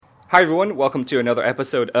Hi, everyone. Welcome to another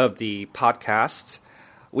episode of the podcast.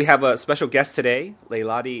 We have a special guest today,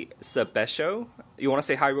 Leilani Sebesho. You want to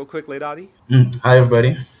say hi real quick, Leilani? Hi,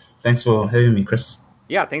 everybody. Thanks for having me, Chris.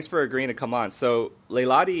 Yeah, thanks for agreeing to come on. So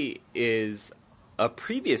Leilani is a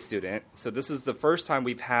previous student. So this is the first time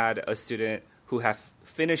we've had a student who have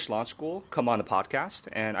finished launch school come on the podcast.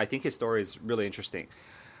 And I think his story is really interesting.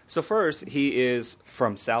 So first, he is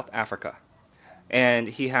from South Africa. And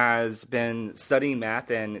he has been studying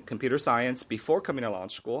math and computer science before coming to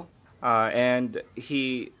launch school. And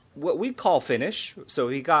he, what we call finish, so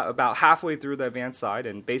he got about halfway through the advanced side,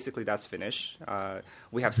 and basically that's finish.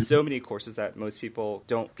 We have so many courses that most people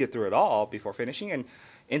don't get through at all before finishing, and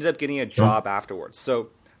ended up getting a job afterwards. So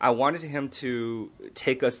I wanted him to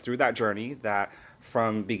take us through that journey, that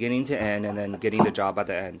from beginning to end, and then getting the job at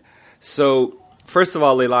the end. So first of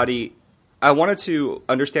all, Leilani, I wanted to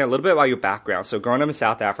understand a little bit about your background. So growing up in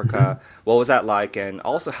South Africa, what was that like? And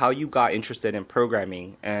also how you got interested in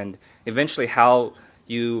programming and eventually how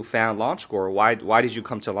you found launch school. Why did you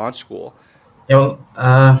come to launch school?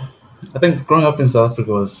 I think growing up in South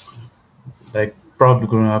Africa was like probably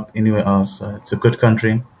growing up anywhere else. It's a good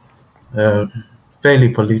country, fairly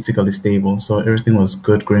politically stable, so everything was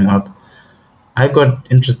good growing up. I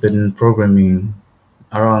got interested in programming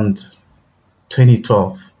around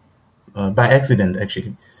 2012. By accident,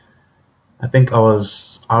 actually. I think I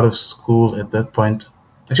was out of school at that point.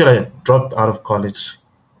 Actually, I dropped out of college,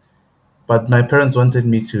 but my parents wanted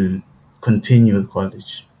me to continue with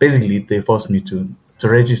college. Basically, they forced me to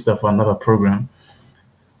register for another program.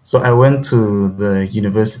 So I went to the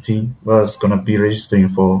university where I was going to be registering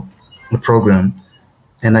for a program,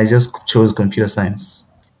 and I just chose computer science.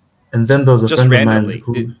 And then there was a Just friend of mine randomly,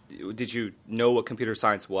 who, did you know what computer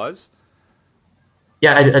science was?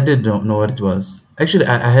 yeah, I did know what it was. Actually,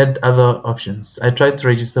 I had other options. I tried to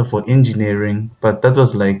register for engineering, but that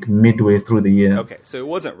was like midway through the year. Okay, so it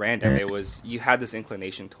wasn't random. Uh, It was you had this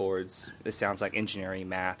inclination towards, it sounds like engineering,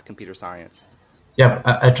 math, computer science. yeah,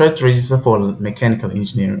 I tried to register for mechanical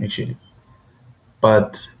engineering actually,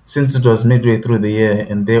 but since it was midway through the year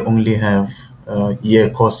and they only have year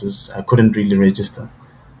courses, I couldn't really register.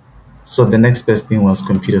 So the next best thing was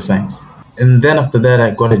computer science. And then after that,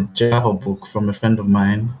 I got a Java book from a friend of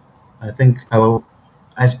mine. I think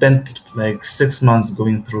I spent like 6 months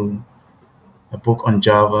going through a book on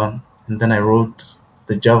Java, and then I wrote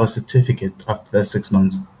the Java certificate after that 6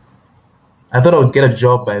 months. I thought I would get a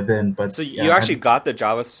job by then, So but you yeah, actually got the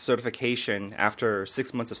Java certification after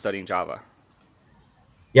 6 months of studying Java.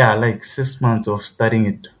 yeah, like 6 months of studying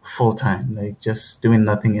it full time, like just doing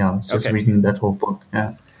nothing else, just Okay. reading that whole book.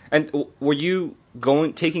 Yeah. And were you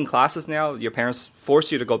taking classes now? Your parents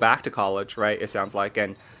forced you to go back to college, right? It sounds like.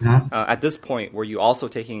 And Yeah. at this point, were you also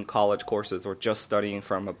taking college courses or just studying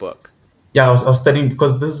from a book? Yeah, I was studying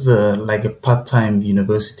because this is like a part-time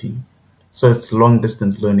university. So it's long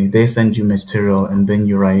distance learning. They send you material and then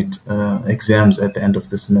you write exams at the end of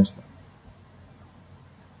the semester.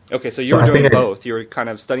 Okay, so you So were I doing think both. You were kind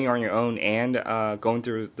of studying on your own and going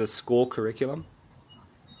through the school curriculum.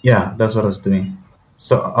 yeah, that's what I was doing.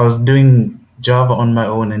 So I was doing Java on my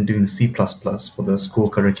own and doing C++ for the school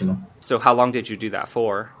curriculum So how long did you do that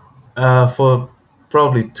for? for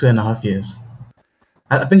probably 2.5 years.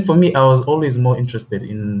 I think for me, I was always more interested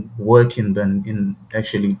in working than in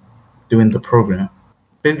actually doing the program.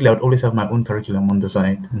 Basically, I would always have my own curriculum on the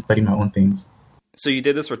side and study my own things. So you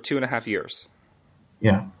did this for 2.5 years.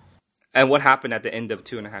 Yeah. And what happened at the end of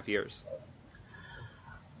 2.5 years?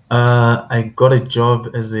 I got a job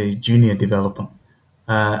as a junior developer.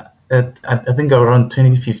 I think around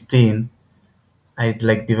 2015, I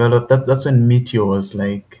like developed that's when Meteor was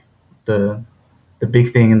like the the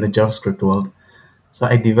big thing in the JavaScript world. So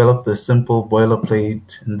I developed a simple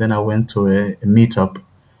boilerplate, and then I went to a meetup,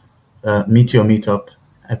 Meteor meetup.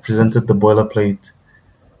 I presented the boilerplate,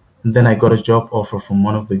 and then I got a job offer from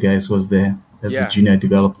one of the guys who was there as a Yeah. junior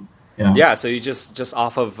developer. Yeah, Yeah, so you just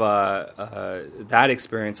off of that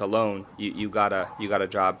experience alone, you got a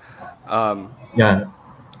job. Um, yeah.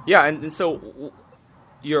 yeah, and so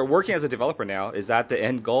you're working as a developer now. Is that the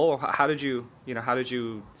end goal? Or how did how did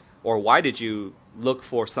you, or why did you look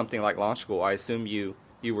for something like Launch School? I assume you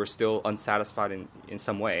were still unsatisfied in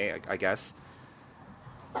some way, I guess.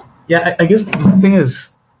 Yeah, I guess the thing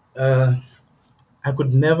is, uh, I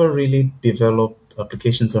could never really develop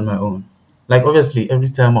applications on my own. Like obviously, every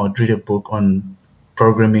time I would read a book on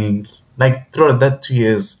programming, like throughout that 2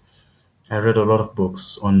 years, I read a lot of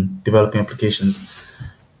books on developing applications.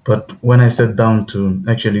 But when I sat down to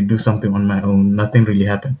actually do something on my own, nothing really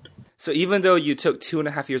happened. So even though you took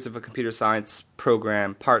 2.5 years of a computer science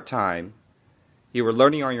program part time, you were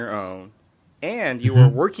learning on your own. and you were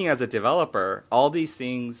working as a developer. All these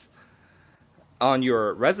things on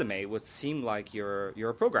your resume would seem like you're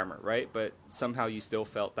a programmer, right? But somehow you still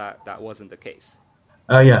felt that that wasn't the case.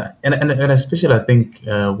 Yeah, and especially I think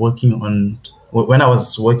working on when I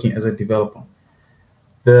was working as a developer,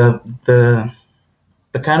 the the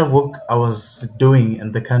the kind of work I was doing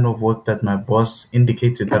and the kind of work that my boss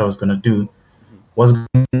indicated that I was going to do was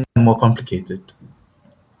getting more complicated,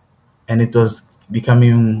 and it was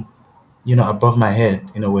becoming, above my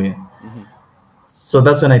head in a way. Mm-hmm. So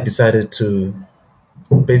that's when I decided to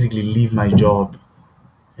basically leave my job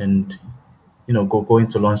and, go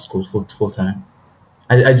into law school full time.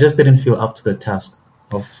 I just didn't feel up to the task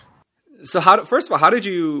of. So first of all, how did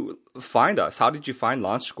you find us? How did you find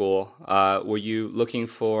Launch School? Were you looking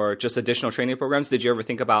for just additional training programs? Did you ever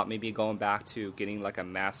think about maybe going back to getting like a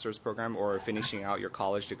master's program or finishing out your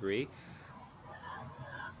college degree?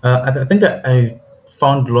 I think I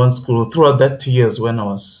found law school throughout that 2 years when I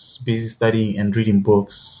was busy studying and reading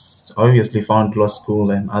books. I obviously found law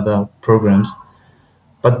school and other programs.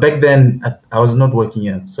 But back then, I was not working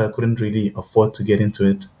yet, so I couldn't really afford to get into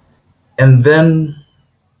it. And then,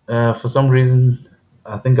 for some reason,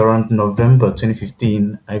 I think around November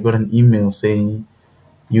 2015, I got an email saying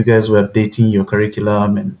you guys were updating your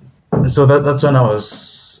curriculum, and so that's when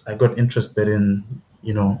I got interested in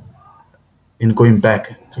in going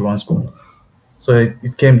back to law school. So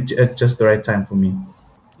it came at just the right time for me.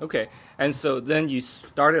 Okay, and so then you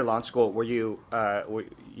started Launch School. Were you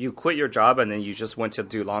quit your job and then you just went to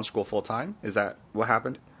do Launch School full time? Is that what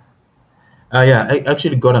happened? Yeah, I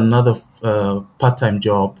actually got another part-time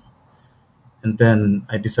job, and then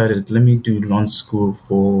I decided let me do launch school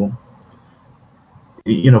for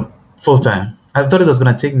full time. I thought it was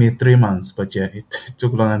gonna take me 3 months, but yeah, it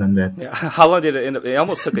took longer than that. Yeah. How long did it end up? It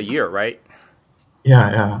almost took a year, right?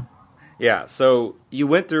 Yeah. Yeah. So you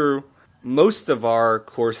went through most of our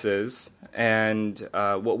courses and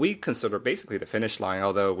what we consider basically the finish line,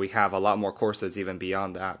 although we have a lot more courses even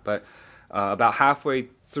beyond that. But about halfway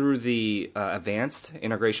through the advanced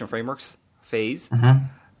integration frameworks phase.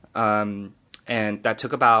 And that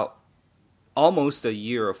took about almost a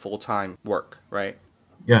year of full-time work, right?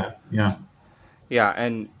 Yeah. Yeah,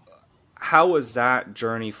 and how was that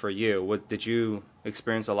journey for you? Did you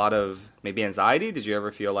experience a lot of maybe anxiety? Did you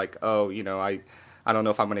ever feel like, oh, I don't know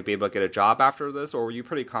if I'm going to be able to get a job after this? Or were you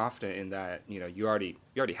pretty confident in that, you already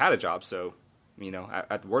had a job, so,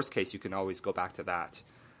 at the worst case, you can always go back to that?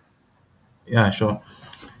 Yeah, sure.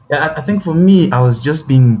 Yeah, I think for me, I was just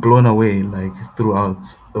being blown away, like, throughout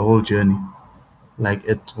the whole journey, like,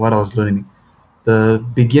 at what I was learning. The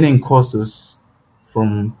beginning courses,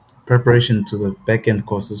 from preparation to the back-end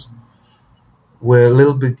courses, were a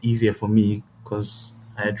little bit easier for me because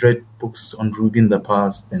I had read books on Ruby in the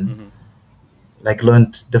past and like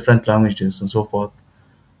learned different languages and so forth.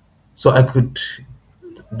 So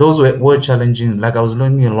those were challenging. Like I was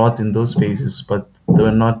learning a lot in those phases, but they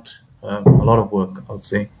were not a lot of work, I would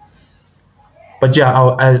say. But yeah,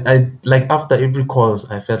 I like after every course,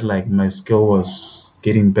 I felt like my skill was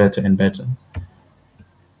getting better and better.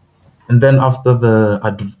 And then after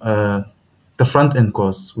the front end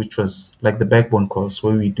course, which was like the backbone course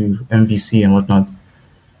where we do MVC and whatnot,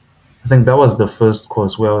 I think that was the first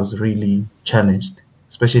course where I was really challenged,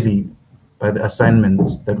 especially by the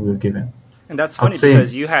assignments that we were given. And that's funny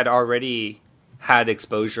because you had already had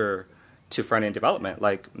exposure to front end development,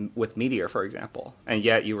 like with Meteor, for example, and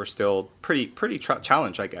yet you were still pretty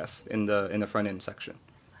challenged, I guess, in the front end section.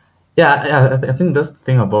 Yeah, I think that's the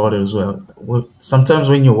thing about it as well. Sometimes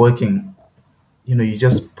when you're working, you're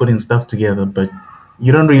just putting stuff together, but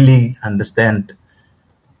you don't really understand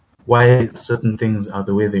why certain things are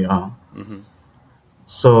the way they are.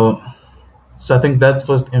 So I think that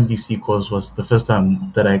first MVC course was the first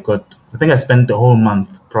time that I think I spent the whole month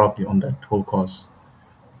probably on that whole course,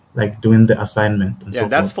 like doing the assignment and so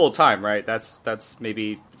forth. Yeah, that's full time, right? That's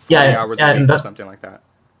maybe 40 hours a week or something like that.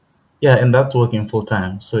 Yeah, and that's working full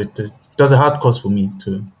time. So it was a hard course for me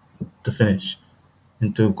to finish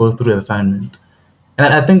and to go through the assignment.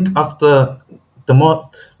 And I think after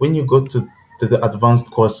when you go to the advanced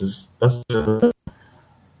courses,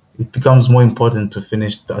 it becomes more important to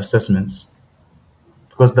finish the assessments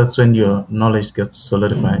because that's when your knowledge gets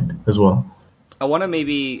solidified as well. I want to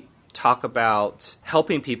maybe talk about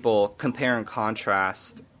helping people compare and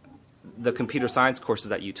contrast the computer science courses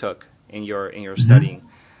that you took in your studying.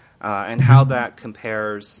 And how that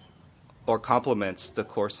compares or complements the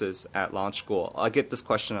courses at Launch School. I get this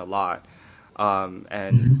question a lot,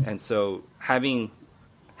 and so having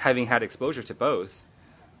had exposure to both,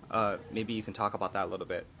 maybe you can talk about that a little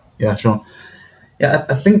bit. Yeah, sure. Yeah,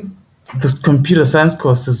 I think this computer science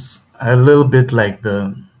courses a little bit like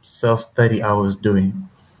the self-study I was doing,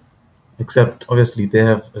 except obviously they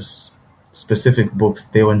have specific books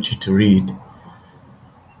they want you to read.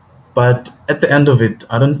 But at the end of it,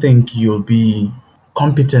 I don't think you'll be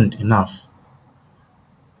competent enough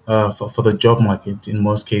for the job market in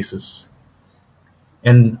most cases.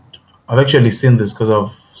 And I've actually seen this because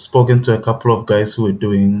I've spoken to a couple of guys who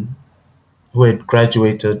had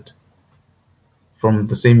graduated from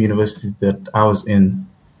the same university that I was in,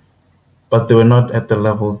 but they were not at the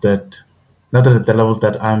level that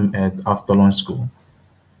I'm at after launch school.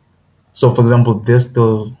 So, for example, they're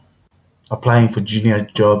still applying for junior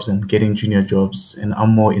jobs and getting junior jobs, and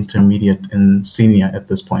I'm more intermediate and senior at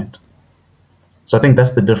this point. So I think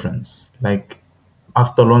that's the difference. Like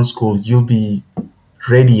after launch school, you'll be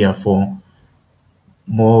readier for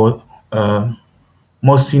more uh,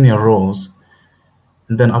 more senior roles,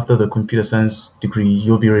 and then after the computer science degree,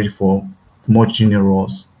 you'll be ready for more junior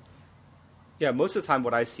roles. Yeah, most of the time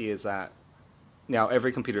what I see is that now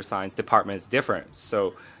every computer science department is different.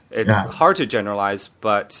 So it's Yeah. hard to generalize,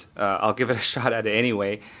 but I'll give it a shot at it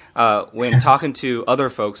anyway. When talking to other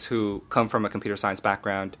folks who come from a computer science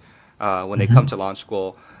background, when they come to launch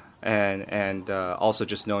school, and also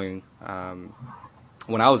just knowing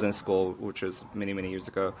when I was in school, which was many, many years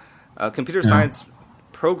ago, computer Yeah. science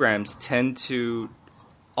programs tend to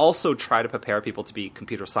also try to prepare people to be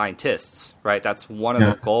computer scientists, right? That's one of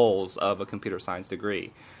Yeah. the goals of a computer science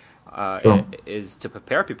degree, Sure. is to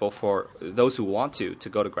prepare people for those who want to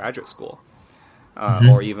go to graduate school, Mm-hmm.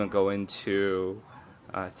 or even go into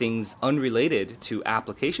things unrelated to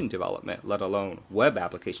application development, let alone web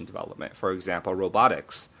application development. For example,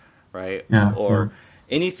 robotics, right? Yeah. Or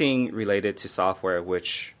anything related to software,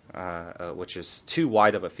 which is too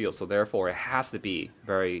wide of a field. So therefore, it has to be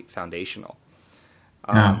very foundational.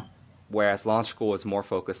 Yeah. Whereas launch school is more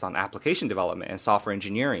focused on application development and software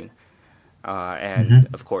engineering, and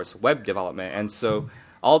of course web development. And so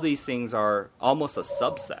all these things are almost a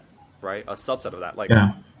subset, right? A subset of that. Like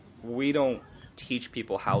Yeah. we don't teach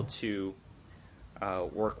people how to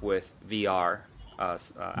work with VR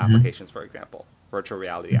applications, for example, virtual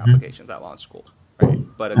reality applications at launch school, right?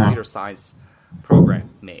 But a Yeah. computer science program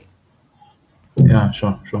may. Yeah.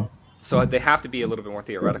 Sure. Sure. So they have to be a little bit more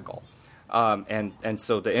theoretical. And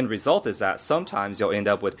so the end result is that sometimes you'll end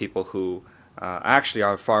up with people who actually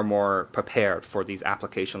are far more prepared for these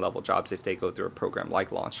application level jobs if they go through a program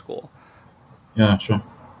like launch school. Yeah. Sure.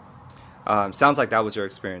 Sounds like that was your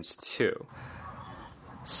experience too.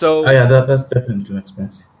 So Yeah. That's definitely an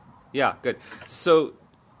experience. yeah, good. So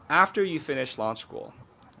after you finish launch school,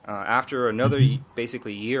 after another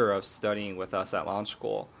basically year of studying with us at launch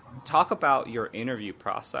school, talk about your interview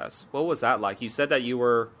process. What was that like? You said that you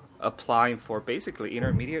were applying for basically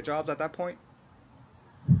intermediate jobs at that point?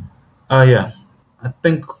 Yeah. I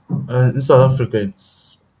think in South Africa,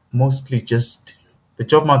 it's mostly just the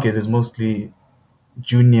job market is mostly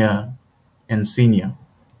junior and senior.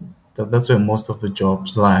 That's where most of the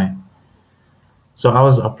jobs lie. So I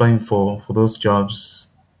was applying for those jobs,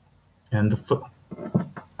 and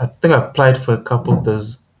I think I applied for a couple.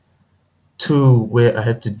 There's two where I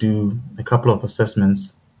had to do a couple of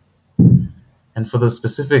assessments, and for the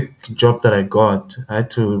specific job that I got, I had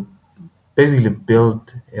to basically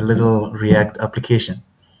build a little React application.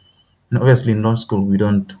 And obviously in law school we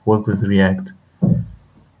don't work with React,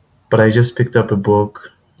 but I just picked up a book,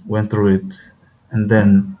 went through it, and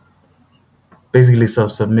then basically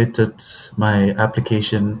submitted my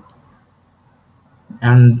application.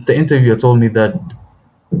 And the interviewer told me that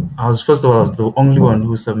I was the only one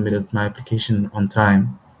who submitted my application on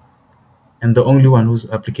time, and the only one whose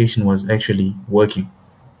application was actually working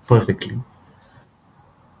perfectly.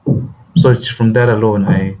 So it's from that alone,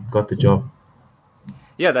 I got the job.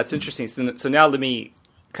 Yeah, that's interesting. So now let me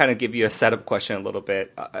kind of give you a setup question a little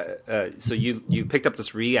bit. So you picked up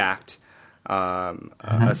this React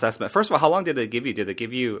assessment. First of all, how long did they give you? Did they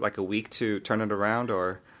give you like a week to turn it around,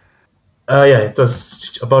 or Yeah, it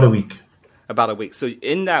was about a week. about a week? So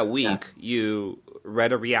in that week, you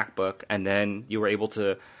read a React book, and then you were able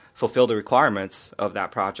to fulfill the requirements of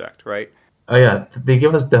that project, right? Yeah, they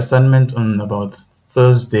gave us the assignment on about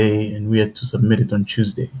Thursday, and we had to submit it on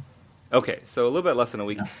Tuesday. Okay, so a little bit less than a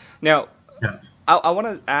week. Now, Yeah. I want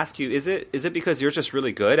to ask you: is it because you're just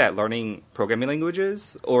really good at learning programming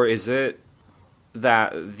languages, or is it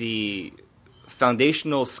that the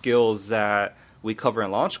foundational skills that we cover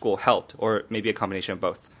in launch school helped, or maybe a combination of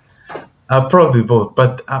both? Probably both,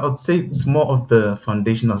 but I would say it's more of the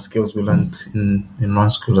foundational skills we learned in law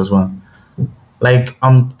school as well. Like,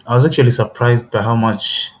 I was actually surprised by how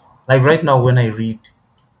much, like right now when I read,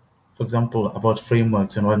 for example, about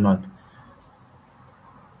frameworks and whatnot,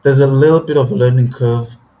 there's a little bit of a learning curve,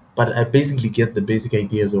 but I basically get the basic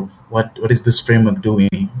ideas of what is this framework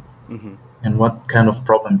doing Hmm. and what kind of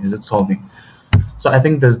problem is it solving. So I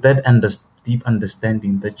think there's that deep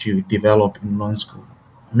understanding that you develop in law school.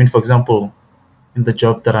 I mean, for example, in the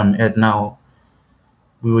job that I'm at now,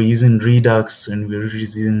 we were using Redux and we were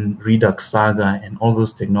using Redux Saga and all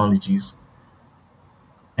those technologies.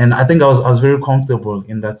 And I think I was very comfortable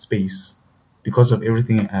in that space because of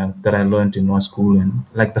everything that I learned in law school and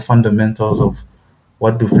like the fundamentals of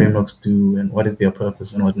what do frameworks do and what is their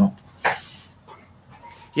purpose and whatnot.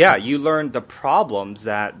 Yeah, you learn the problems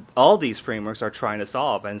that all these frameworks are trying to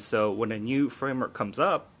solve. And so when a new framework comes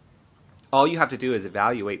up, all you have to do is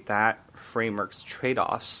evaluate that framework's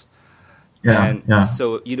trade-offs. Yeah, And yeah,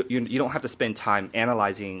 so you don't have to spend time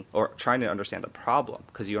analyzing or trying to understand the problem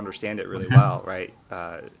because you understand it really well, right?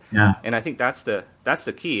 yeah. And I think that's the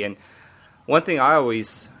key. And one thing I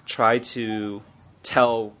always try to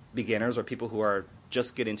tell beginners or people who are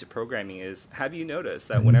just getting into programming is, have you noticed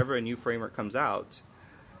that Mhm. whenever a new framework comes out,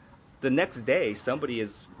 the next day somebody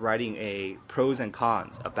is writing a pros and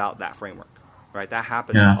cons about that framework, right? That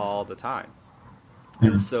happens Yeah, all the time.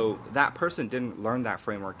 And yeah, so that person didn't learn that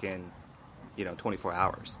framework in, 24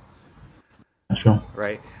 hours, sure.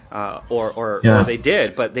 right? Or Yeah, they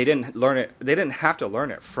did, but they didn't learn it. They didn't have to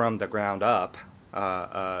learn it from the ground up.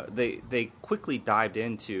 They quickly dived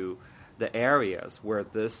into the areas where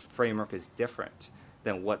this framework is different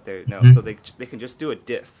than what they know. mhm. So they can just do a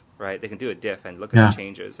diff, right? They can do a diff and look at the Yeah,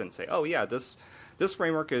 changes and say, oh yeah, this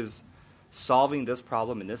framework is solving this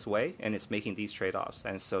problem in this way, and it's making these trade-offs.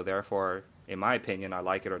 And so therefore, in my opinion, I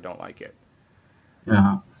like it or don't like it.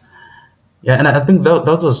 yeah. Yeah, and I think that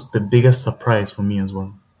was the biggest surprise for me as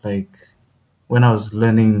well. Like when I was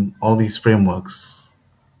learning all these frameworks,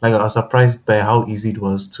 like I was surprised by how easy it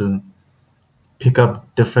was to pick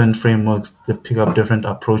up different frameworks, to pick up different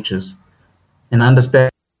approaches, and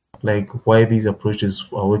understand like why these approaches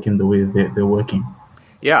are working the way they're working.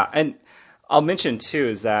 Yeah, and I'll mention too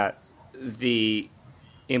is that the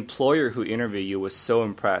employer who interviewed you was so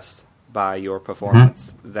impressed by your Hmm.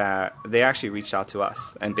 performance that they actually reached out to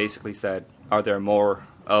us and basically said, "Are there more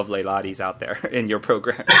of Leiladis out there in your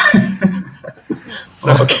program?"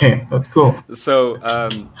 So, Okay, that's cool. so,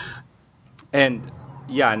 and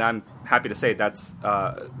yeah, and I'm happy to say that's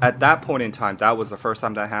at that point in time that was the first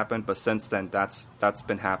time that happened, but since then that's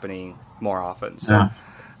been happening more often. So, Yeah,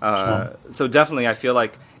 sure. so definitely, I feel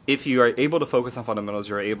like if you are able to focus on fundamentals,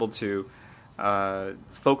 you're able to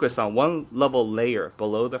focus on one level layer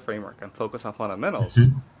below the framework and focus on fundamentals.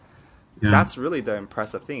 Hmm. Yeah, That's really the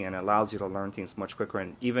impressive thing, and it allows you to learn things much quicker.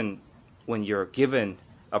 And even when you're given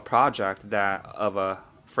a project that of a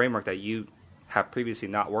framework that you have previously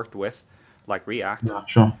not worked with, like React, yeah,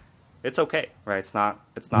 sure. it's okay, right? It's not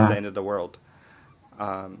the Yeah. end of the world.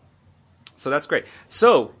 So that's great.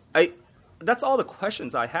 So that's all the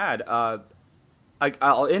questions I had.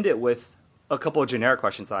 I'll end it with a couple of generic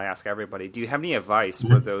questions that I ask everybody. Do you have any advice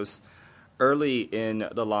for Mhm. those early in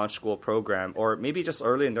the launch school program, or maybe just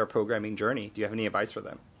early in their programming journey? Do you have any advice for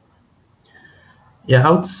them? Yeah,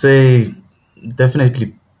 I would say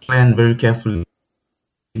definitely plan very carefully,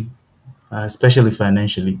 especially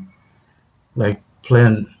financially. Like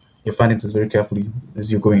plan your finances very carefully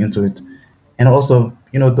as you're going into it, and also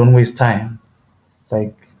don't waste time.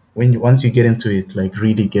 Like once you get into it, like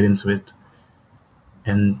really get into it,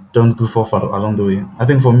 and don't goof off along the way. I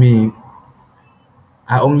think for me,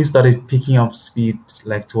 I only started picking up speed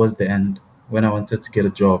like towards the end when I wanted to get a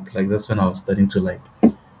job. Like that's when I was starting to like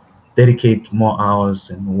dedicate more hours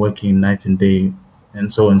and working night and day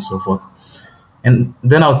and so on and so forth. And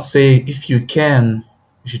then I would say if you can,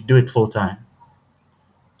 you should do it full time.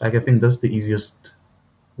 Like I think that's the easiest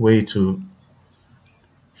way to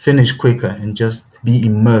finish quicker and just be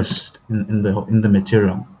immersed in the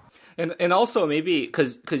material. And also maybe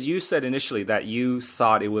because you said initially that you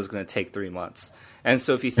thought it was going to take 3 months, and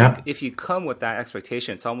so Yeah, if you come with that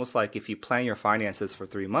expectation, it's almost like if you plan your finances for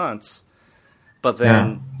 3 months, but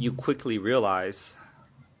yeah, then you quickly realize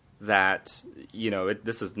that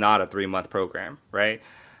this is not a 3 month program, right?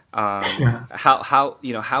 yeah,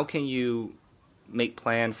 How can you make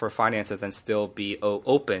plan for finances and still be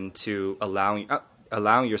open to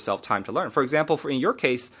allowing yourself time to learn? For example, in your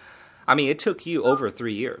case, I mean, it took you over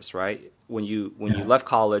 3 years, right? When you yeah, left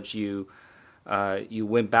college, you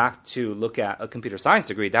went back to look at a computer science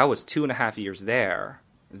degree. That was 2.5 years there.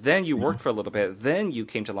 Then you yeah, worked for a little bit. Then you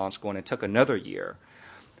came to launch school, and it took another year.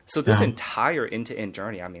 So this yeah, entire end-to-end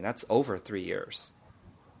journey, I mean, that's over 3 years.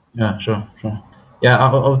 yeah, sure, sure.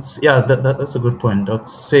 Yeah, yeah, that's a good point. I would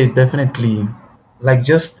say definitely, like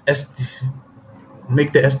just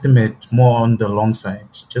make the estimate more on the long side.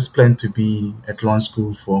 Just plan to be at launch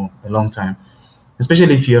school for a long time,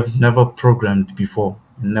 especially if you have never programmed before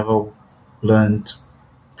and never learned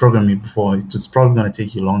programming before. It's probably going to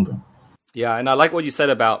take you longer. Yeah, and I like what you said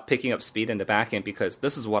about picking up speed in the back end, because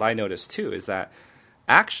this is what I noticed too, is that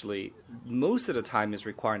actually most of the time is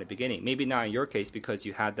required in the beginning. Maybe not in your case because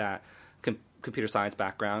you had that computer science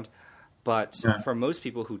background, but for most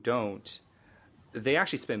people who don't, they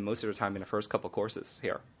actually spend most of their time in the first couple courses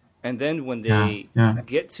here. And then when they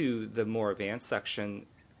get to the more advanced section,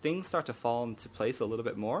 things start to fall into place a little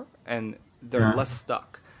bit more, and they're less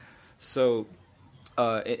stuck. So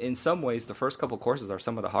in some ways, the first couple courses are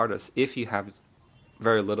some of the hardest if you have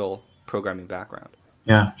very little programming background.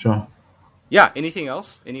 Yeah, sure. Yeah, anything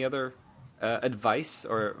else? Any other advice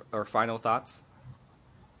or final thoughts?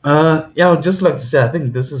 I would just like to say I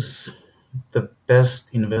think this is the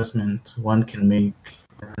best investment one can make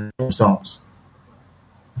in themselves.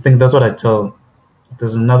 I think that's what I tell.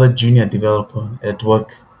 There's another junior developer at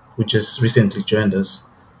work who just recently joined us,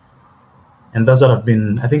 and that's what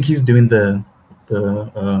I think he's doing the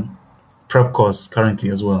prep course currently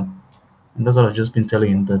as well, and that's what I've just been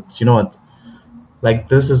telling him, that you know what, like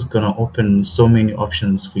this is gonna open so many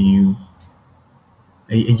options for you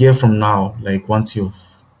a year from now. Like once you've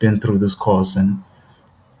been through this course, and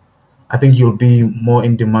I think you'll be more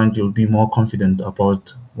in demand, you'll be more confident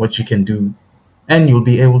about what you can do, and you'll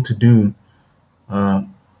be able to do, uh,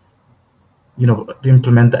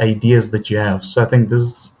 implement the ideas that you have. So I think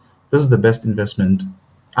this is the best investment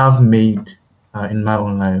I've made in my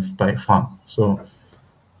own life by far. So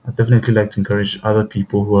I definitely like to encourage other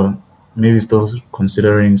people who are maybe still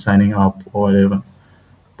considering signing up or whatever,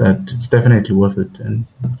 that it's definitely worth it, and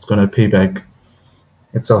it's going to pay back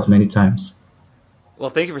itself many times. Well,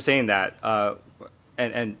 thank you for saying that.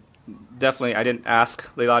 And definitely, I didn't ask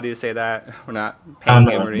Leilani to say that. We're not paying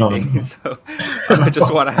him or anything. No. So I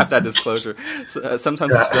just want to have that disclosure. So,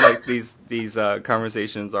 sometimes I feel like these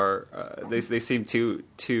conversations are they seem too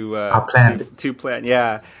planned.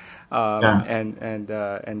 Yeah. And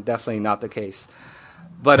definitely not the case.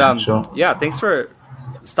 But Sure. Yeah, thanks for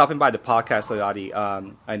stopping by the podcast,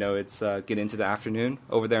 Leilani. I know it's getting into the afternoon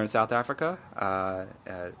over there in South Africa.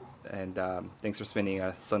 And thanks for spending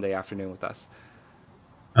a Sunday afternoon with us.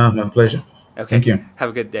 My pleasure. Okay. Thank you.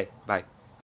 Have a good day. Bye.